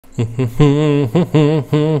Hello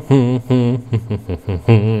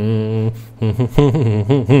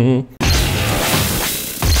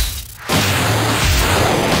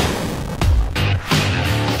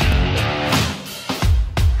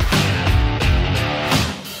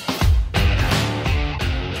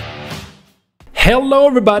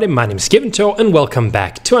everybody, my name is Genom and welcome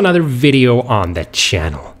back to another video on the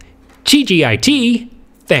channel. GGIT,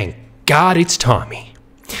 thank God it's Tommy.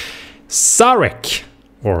 SAREK,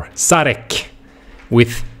 or SAREK,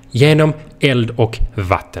 with Genom eld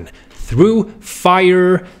vatten, through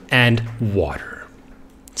fire and water.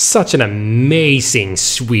 Such an amazing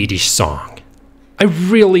Swedish song. I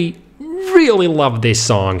really love this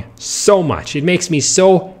song so much. It makes me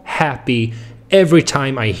so happy every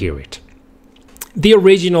time I hear it. The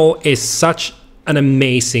original is such an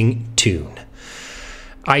amazing tune.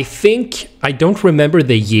 I don't remember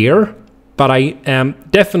the year, but I am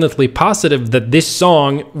definitely positive that this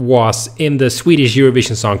song was in the Swedish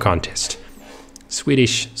Eurovision Song Contest.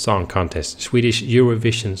 Swedish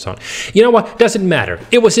Eurovision Song. You know what? Doesn't matter.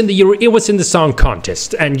 It was in the song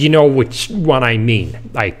contest, and you know which one I mean,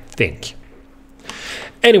 I think.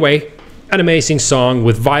 Anyway, an amazing song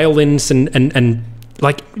with violins and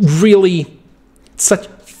like really such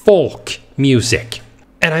folk music.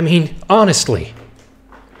 And I mean, honestly,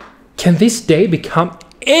 can this day become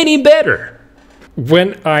any better?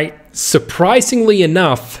 When I, surprisingly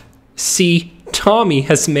enough, see Tommy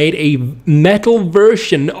has made a metal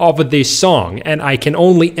version of this song, and I can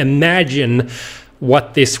only imagine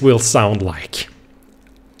what this will sound like.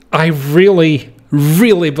 I really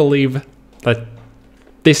believe that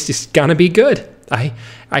this is gonna be good. I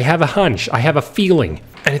have a hunch, I have a feeling.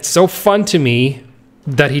 And it's so fun to me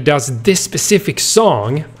that he does this specific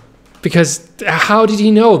song, because how did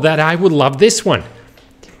he know that I would love this one?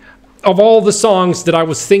 Of all the songs that I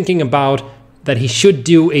was thinking about that he should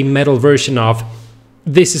do a metal version of,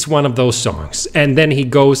 this is one of those songs. And then he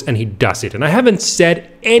goes and he does it. And I haven't said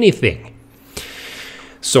anything.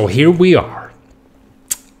 So here we are.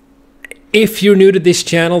 If you're new to this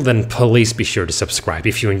channel, then please be sure to subscribe.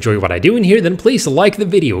 If you enjoy what I do in here, then please like the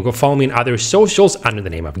video. Go follow me on other socials under the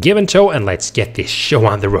name of Genom, and let's get this show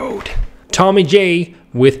on the road. Tommy J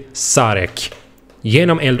with SAREK,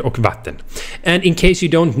 Genom eld vatten. And in case you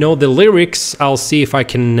don't know the lyrics, I'll see if I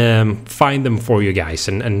can find them for you guys,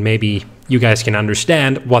 and maybe you guys can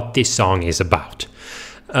understand what this song is about.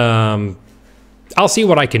 I'll see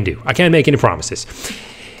what I can do. I can't make any promises.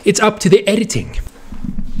 It's up to the editing.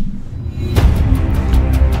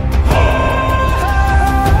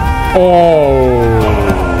 Oh.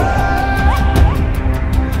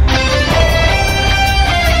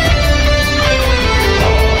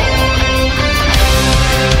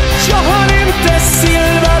 Jag har inte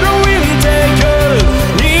silver och inte guld,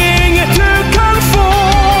 inget du kan få.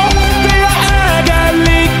 Det jag äger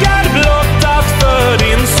ligger blottat för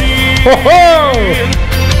din syn.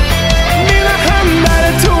 Mina händer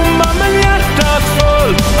är tomma men hjärtat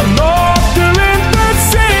fullt av något du inte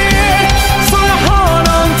ser. Så jag har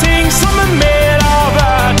någonting som är mera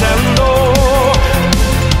värt ändå.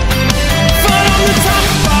 För om du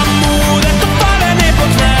tappar modet och faller ner på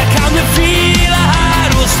knä, kan du vila här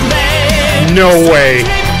hos mig. No way.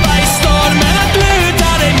 Slippa i stormen att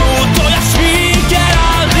luta dig mot, och jag sviker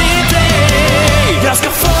aldrig dig. Jag ska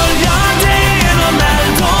följa dig genom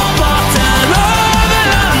eld och vatten, över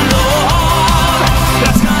land och hav.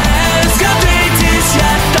 Jag ska älska dig tills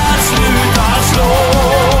hjärtat slutar slå.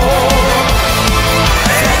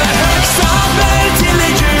 Över högsta berg till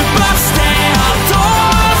det djupaste allt, då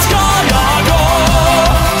ska jag gå.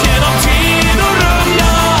 Genom tid och rum,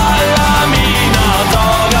 ja, alla mina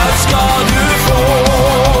dagar ska du få.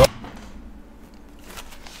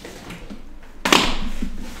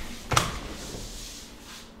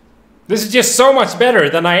 This is just so much better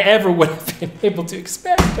than I ever would have been able to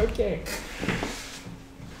expect. Okay.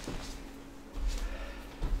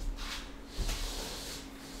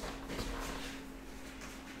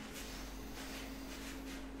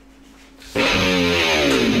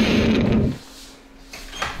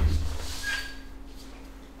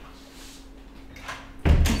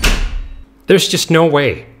 There's just no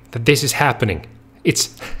way that this is happening. It's...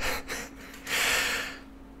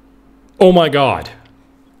 Oh my God.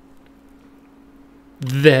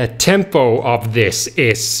 The tempo of this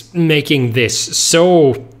is making this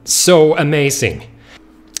so amazing.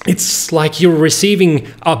 It's like you're receiving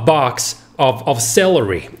a box of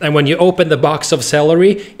celery, and when you open the box of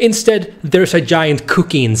celery, instead there's a giant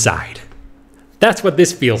cookie inside. That's what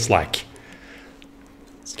this feels like.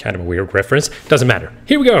 It's kind of a weird reference. Doesn't matter.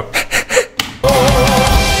 Here we go.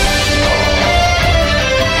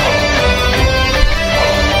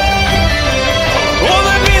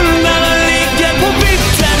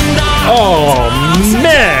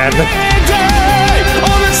 man.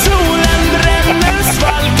 Och när solen bränner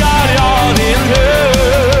svalkar jag din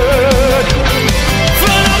hud.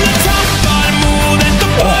 För om du tappar modet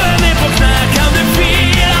och börjar ner på knä kan du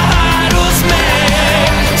fira här hos mig.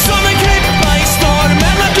 Som en klippa i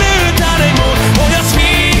stormen att luta dig mot och jag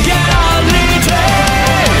sviker aldrig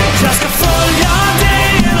dig. Jag ska följa dig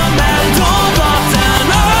genom eld och vatten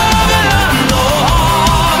över land och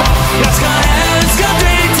hav. Jag ska älska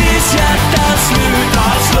dig tills hjärtat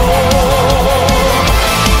slutar slå.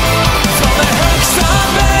 Från det högsta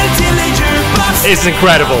berg till det djupaste. It's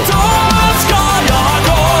incredible. Då ska jag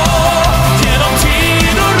gå genom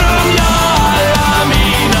tid och rum. Ja, alla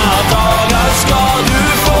mina dagar ska du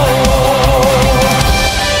få.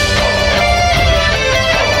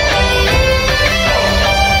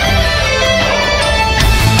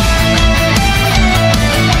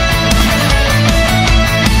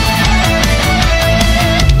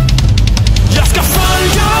 Jag ska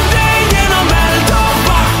följa dig genom eld och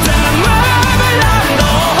vatten över land och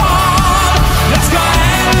hav. Jag ska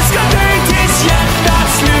älska dig tills hjärtat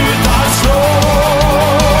slutar slå.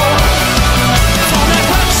 Från det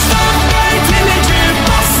högsta berg till det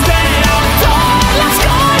djupaste av dalar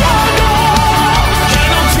ska jag gå.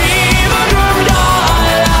 Genom tid och rum, ja,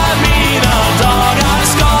 alla mina dagar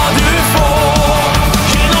ska du få.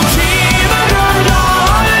 Genom tid och rum, ja,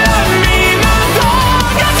 alla mina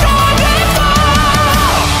dagar ska du få.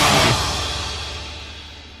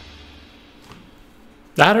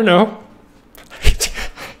 I don't know.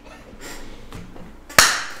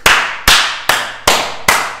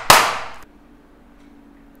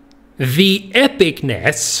 The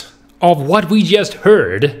epicness of what we just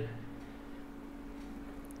heard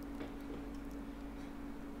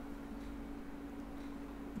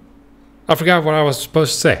I forgot what I was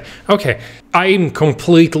supposed to say. Okay, I'm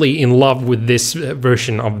completely in love with this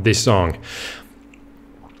version of this song.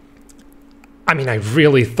 I mean, I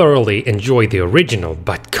really thoroughly enjoy the original,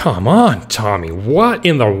 but come on, Tommy, what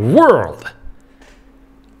in the world?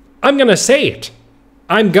 I'm gonna say it.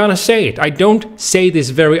 I'm gonna say it. I don't say this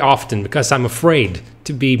very often because I'm afraid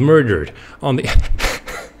to be murdered on the...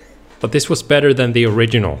 But this was better than the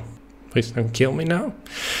original. Please don't kill me now.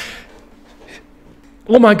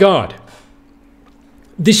 Oh my god.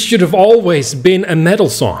 This should have always been a metal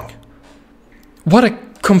song. What a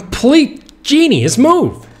complete genius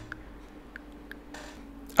move.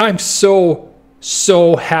 I'm so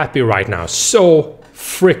happy right now. So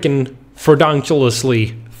freaking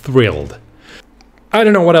furdunculously thrilled. I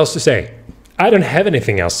don't know what else to say. I don't have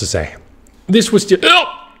anything else to say. This was just...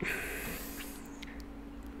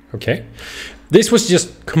 Okay. This was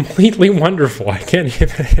just completely wonderful. I can't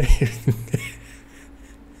even...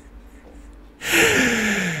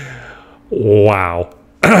 Wow.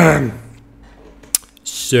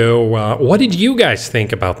 So, what did you guys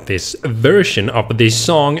think about this version of this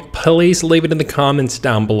song? Please leave it in the comments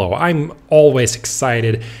down below. I'm always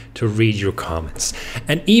excited to read your comments.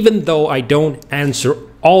 And even though I don't answer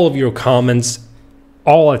all of your comments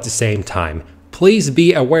all at the same time, please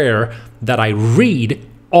be aware that I read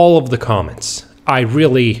all of the comments. I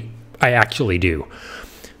actually do.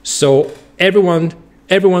 So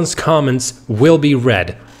everyone's comments will be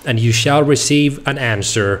read, and you shall receive an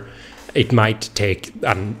answer. It might take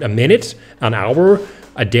a minute, an hour,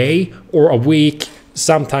 a day, or a week,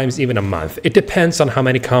 sometimes even a month. It depends on how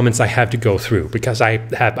many comments I have to go through, because I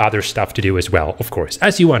have other stuff to do as well, of course,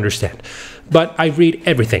 as you understand. But I read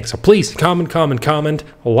everything, so please comment,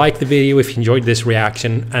 like the video if you enjoyed this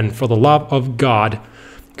reaction, and for the love of God,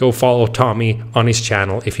 go follow Tommy on his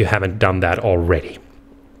channel if you haven't done that already.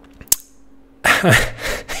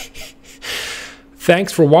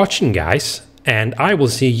 Thanks for watching, guys, and I will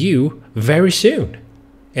see you very soon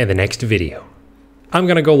in the next video. I'm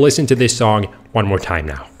gonna go listen to this song one more time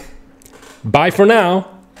now. Bye for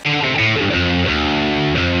now.